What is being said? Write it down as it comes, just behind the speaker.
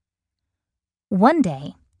One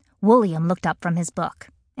day, Wooliam looked up from his book,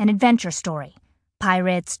 an adventure story.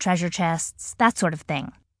 Pirates, treasure chests, that sort of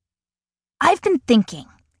thing. "I've been thinking,"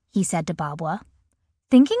 he said to Baabwaa.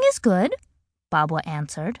 "Thinking is good," Baabwaa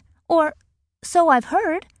answered. "Or so I've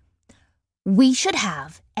heard." "We should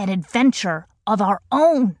have an adventure of our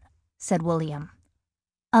own," said Wooliam.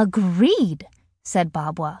 "Agreed," said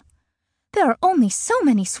Baabwaa. "There are only so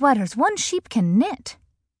many sweaters one sheep can knit."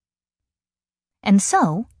 And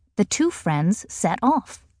so the two friends set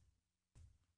off.